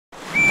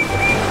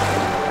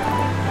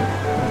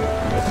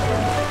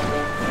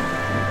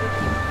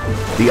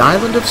The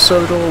island of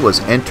Sodor was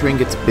entering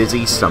its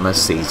busy summer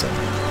season.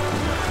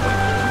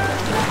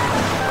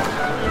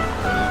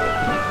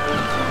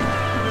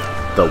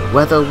 The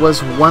weather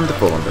was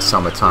wonderful in the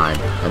summertime,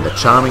 and the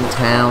charming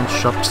town,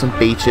 shops and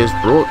beaches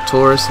brought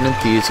tourists and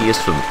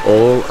enthusiasts from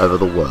all over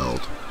the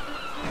world.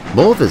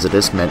 More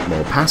visitors meant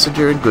more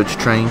passenger and goods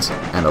trains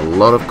and a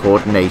lot of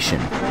coordination.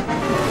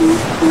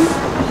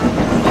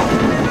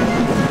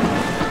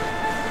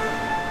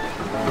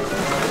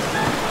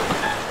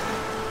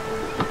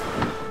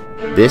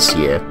 This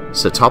year,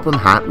 Sir Topham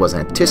Hatt was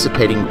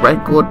anticipating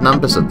record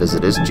numbers of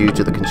visitors due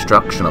to the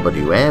construction of a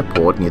new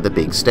airport near the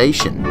big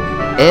station.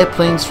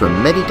 Airplanes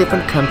from many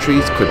different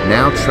countries could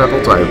now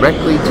travel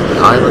directly to the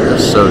island of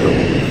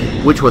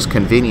Sodor, which was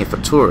convenient for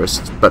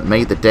tourists but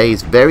made the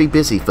days very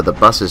busy for the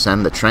buses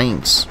and the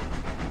trains.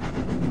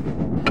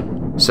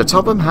 Sir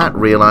Topham Hatt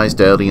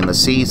realized early in the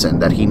season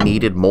that he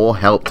needed more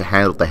help to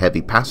handle the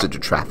heavy passenger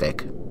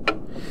traffic.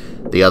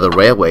 The other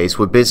railways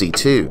were busy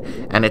too,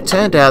 and it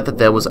turned out that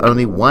there was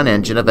only one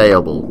engine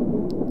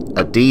available,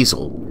 a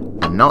diesel,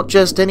 and not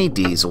just any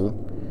diesel,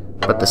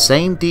 but the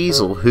same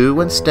diesel who,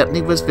 when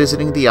Stepney was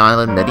visiting the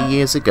island many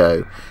years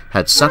ago,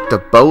 had sucked a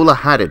bowler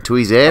hat into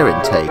his air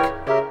intake.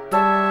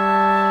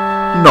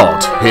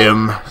 "Not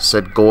him,"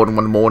 said Gordon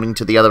one morning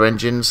to the other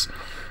engines.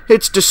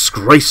 "It's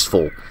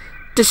disgraceful."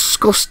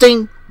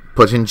 "Disgusting,"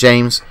 put in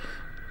James.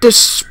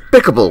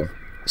 "Despicable,"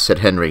 said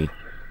Henry.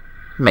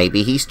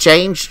 "Maybe he's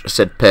changed,"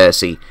 said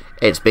Percy.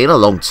 "It's been a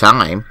long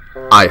time."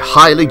 "I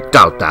highly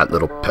doubt that,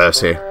 little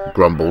Percy,"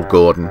 grumbled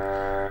Gordon.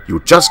 "You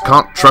just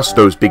can't trust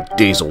those big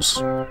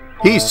diesels.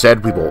 He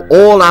said we were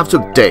all out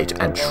of date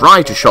and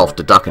tried to shove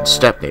the duck in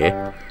Stepney,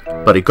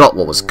 but he got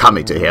what was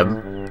coming to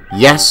him."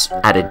 "Yes,"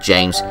 added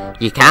James,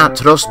 "you can't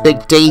trust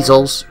big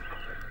diesels."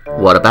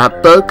 "What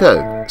about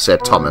Boko?"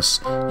 said Thomas.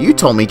 "You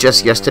told me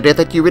just yesterday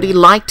that you really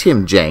liked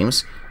him,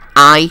 James."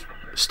 "I,"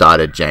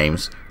 started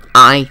James.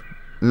 "I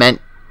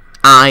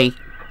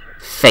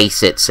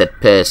face it,"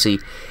 said Percy.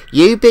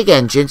 "You big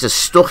engines are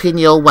stuck in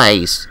your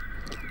ways.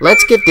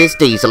 Let's give this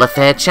diesel a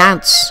fair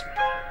chance."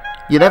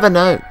 "You never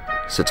know.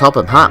 Sir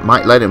Topham Hatt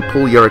might let him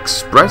pull your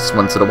express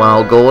once in a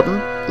while, Gordon,"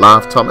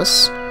 laughed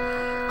Thomas.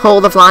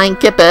 "Haul the flying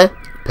kipper,"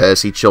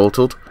 Percy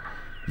chortled.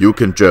 "You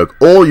can jerk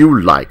all you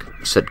like,"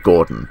 said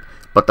Gordon,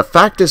 "but the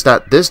fact is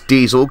that this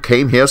diesel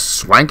came here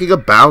swanking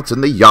about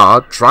in the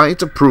yard trying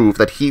to prove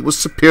that he was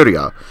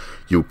superior.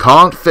 You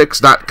can't fix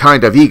that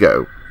kind of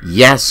ego."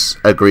 "Yes,"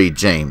 agreed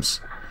James.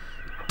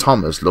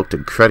 Thomas looked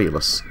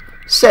incredulous.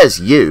 "Says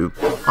you.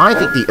 I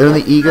think the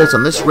only egos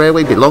on this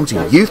railway belong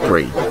to you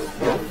three."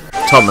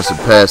 Thomas and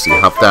Percy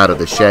huffed out of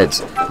the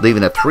sheds,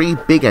 leaving the three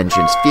big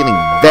engines feeling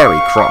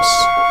very cross.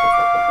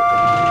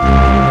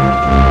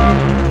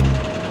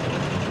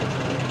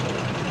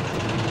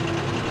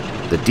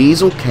 The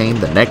diesel came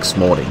the next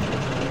morning,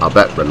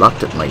 albeit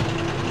reluctantly.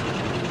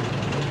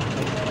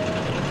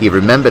 He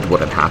remembered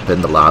what had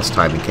happened the last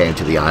time he came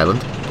to the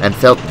island, and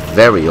felt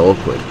very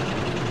awkward.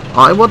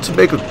 "I want to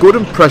make a good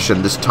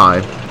impression this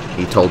time,"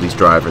 he told his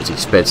driver as he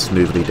sped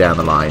smoothly down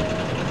the line.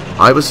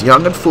 "I was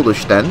young and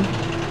foolish then.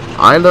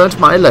 I learnt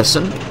my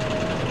lesson."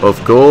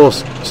 "Of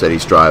course," said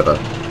his driver.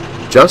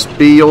 "Just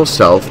be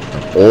yourself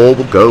and all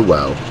will go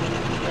well."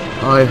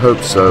 "I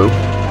hope so,"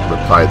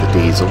 replied the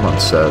diesel,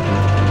 uncertain.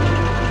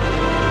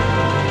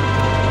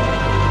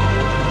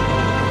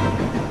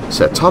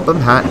 Sir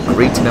Topham Hatt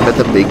greeted him at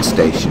the big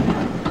station.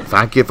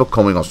 "Thank you for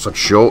coming on such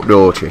short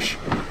notice.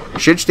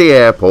 Since the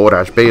airport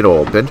has been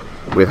opened,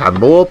 we've had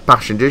more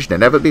passengers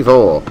than ever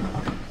before.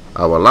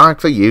 I would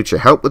like for you to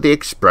help with the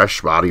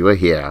express while you are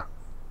here."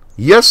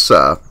 "Yes,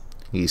 sir,"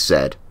 he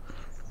said.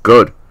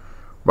 "Good.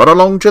 Run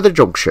along to the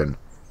junction.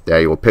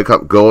 There you will pick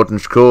up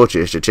Gordon's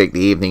coaches to take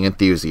the evening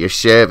enthusiast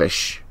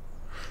service."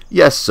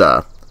 "Yes,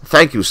 sir.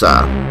 Thank you,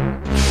 sir."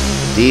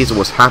 Diesel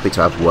was happy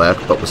to have work,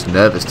 but was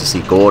nervous to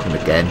see Gordon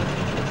again.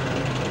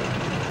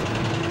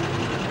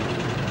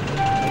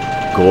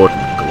 Gordon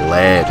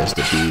glared as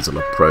the diesel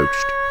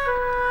approached.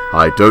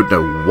 "I don't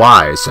know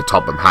why Sir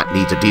Topham Hatt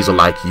needs a diesel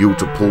like you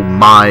to pull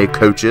my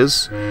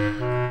coaches,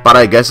 but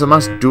I guess I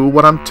must do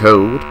what I'm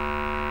told."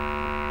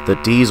 The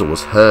diesel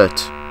was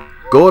hurt.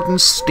 Gordon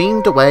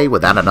steamed away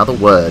without another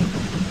word.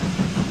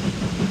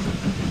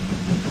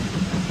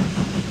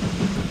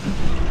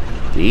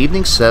 The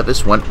evening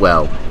service went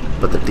well,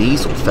 but the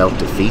diesel felt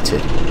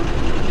defeated.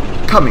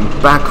 "Coming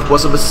back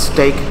was a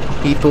mistake,"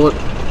 he thought.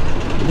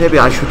 "Maybe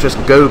I should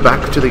just go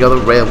back to the other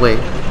railway."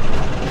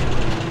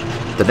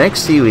 The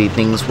next few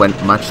evenings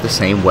went much the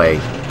same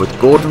way, with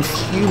Gordon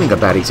fuming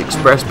about his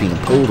express being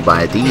pulled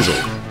by a diesel.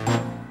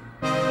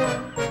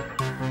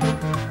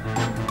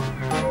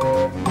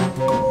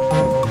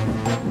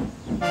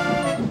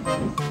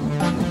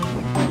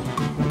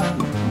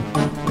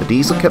 The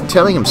diesel kept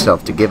telling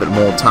himself to give it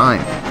more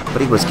time,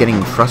 but he was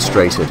getting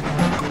frustrated.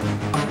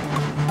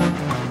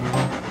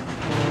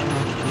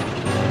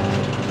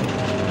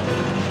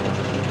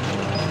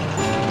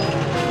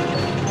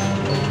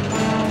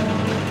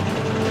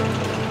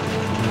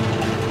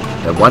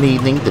 Then one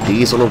evening the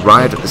diesel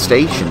arrived at the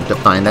station to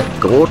find that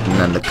Gordon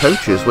and the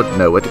coaches were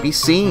nowhere to be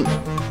seen.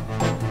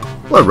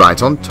 "We're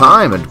right on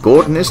time, and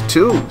Gordon is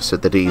too,"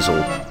 said the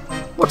Diesel.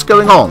 "What's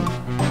going on?"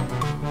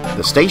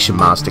 The station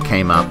master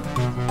came up.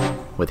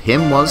 With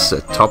him was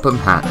Sir Topham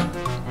Hatt.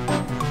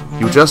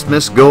 "You just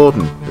missed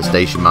Gordon," the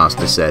station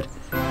master said.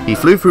 "He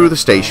flew through the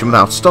station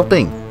without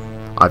stopping.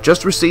 I've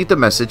just received a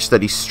message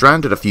that he's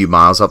stranded a few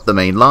miles up the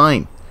main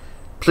line.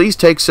 Please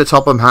take Sir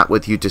Topham Hatt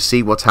with you to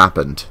see what's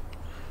happened."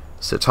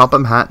 Sir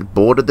Topham Hatt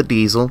boarded the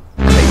Diesel,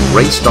 and they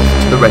raced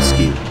off to the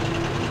rescue.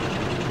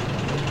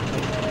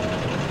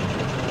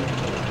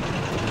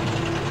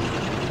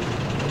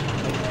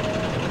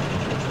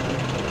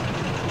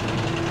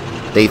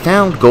 They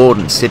found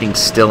Gordon sitting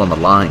still on the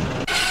line.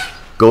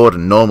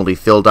 Gordon normally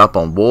filled up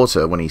on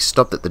water when he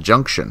stopped at the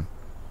junction,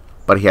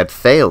 but he had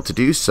failed to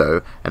do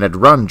so and had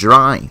run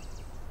dry.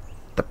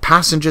 The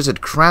passengers had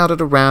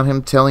crowded around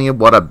him, telling him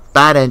what a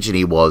bad engine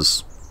he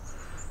was.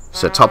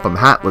 Sir Topham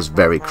Hatt was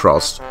very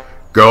cross.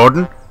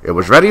 "Gordon, it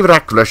was very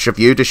reckless of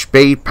you to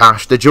speed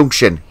past the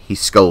junction," he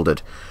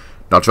scolded.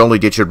 "Not only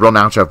did you run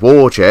out of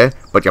water,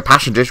 but your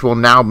passengers will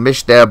now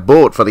miss their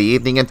boat for the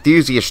evening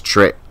enthusiast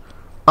trip."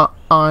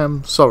 I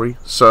am sorry,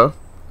 sir,"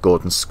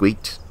 Gordon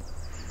squeaked.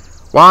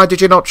 "Why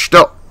did you not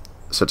stop?"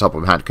 Sir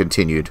Topham Hatt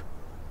continued.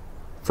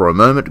 For a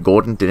moment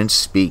Gordon didn't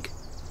speak.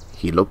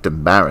 He looked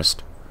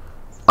embarrassed.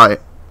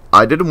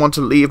 I didn't want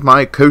to leave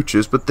my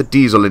coaches with the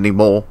Diesel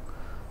anymore,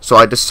 so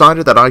I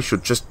decided that I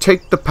should just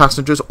take the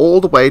passengers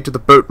all the way to the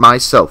boat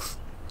myself."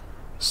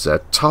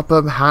 Sir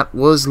Topham Hatt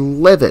was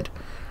livid.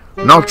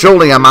 "Not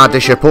only am I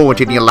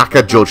disappointed in your lack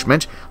of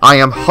judgment, I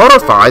am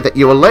horrified that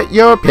you will let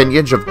your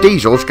opinions of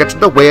Diesels get in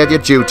the way of your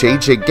duty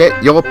to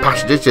get your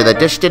passengers to their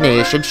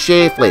destination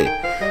safely.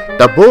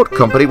 The boat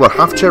company will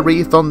have to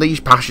refund these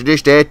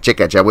passengers their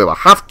tickets, and we will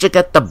have to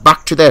get them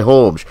back to their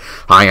homes.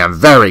 I am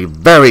very,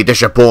 very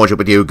disappointed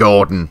with you,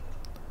 Gordon."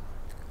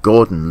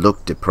 Gordon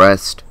looked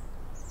depressed.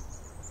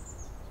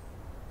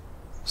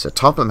 Sir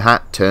Topham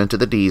Hatt turned to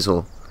the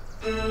Diesel.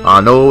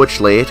 "I know it's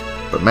late,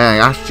 but may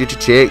I ask you to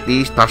take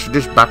these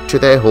passengers back to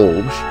their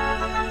homes?"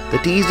 The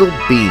Diesel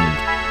beamed.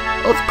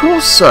 "Of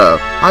course, sir.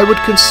 I would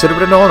consider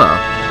it an honour."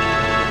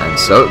 And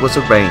so it was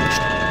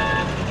arranged.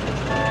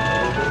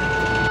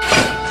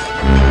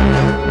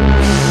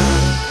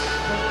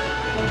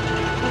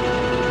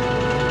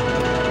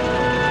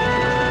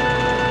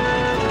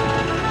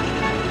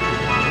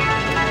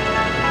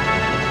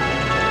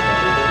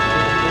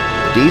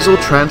 The Diesel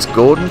tranced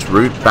Gordon's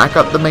route back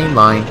up the main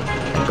line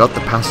and got the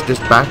passengers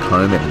back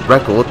home in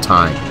record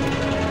time.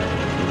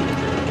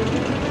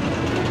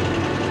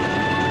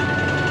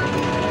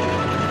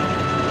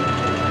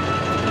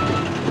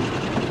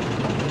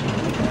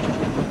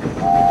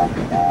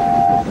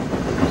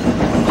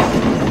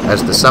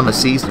 As the summer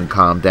season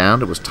calmed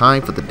down, it was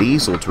time for the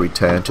Diesel to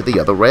return to the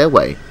other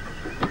railway.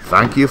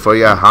 "Thank you for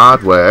your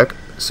hard work,"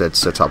 said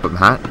Sir Topham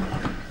Hatt.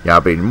 "You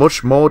have been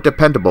much more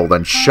dependable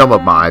than some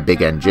of my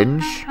big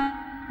engines."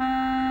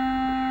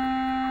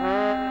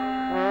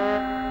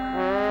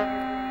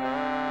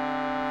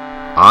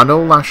 "I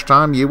know last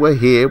time you were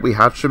here we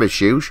had some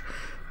issues,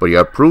 but you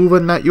have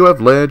proven that you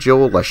have learned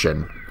your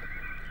lesson.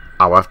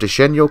 I'll have to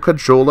send your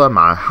controller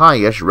my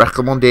highest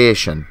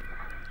recommendation."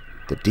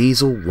 The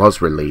Diesel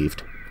was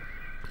relieved.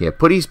 He had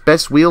put his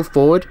best wheel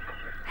forward,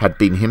 had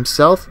been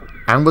himself,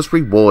 and was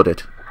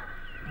rewarded.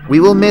 "We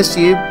will miss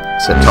you,"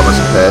 said Thomas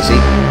and Percy.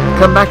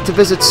 "Come back to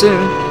visit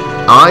soon."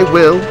 "I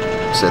will,"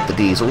 said the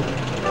Diesel.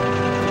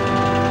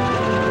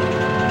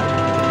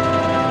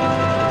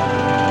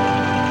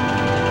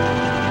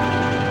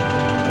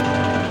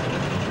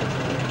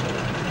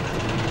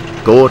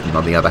 Gordon,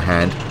 on the other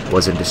hand,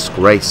 was in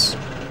disgrace.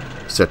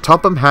 Sir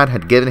Topham Hatt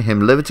had given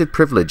him limited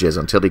privileges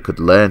until he could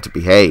learn to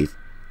behave.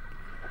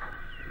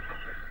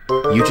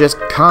 "You just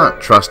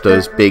can't trust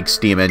those big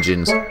steam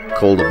engines,"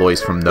 called a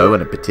voice from no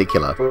one in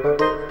particular.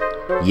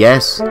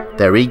 "Yes,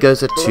 their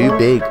egos are too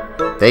big.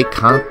 They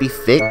can't be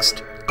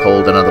fixed,"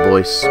 called another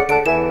voice.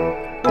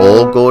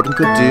 All Gordon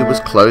could do was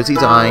close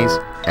his eyes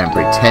and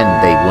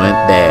pretend they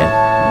weren't there.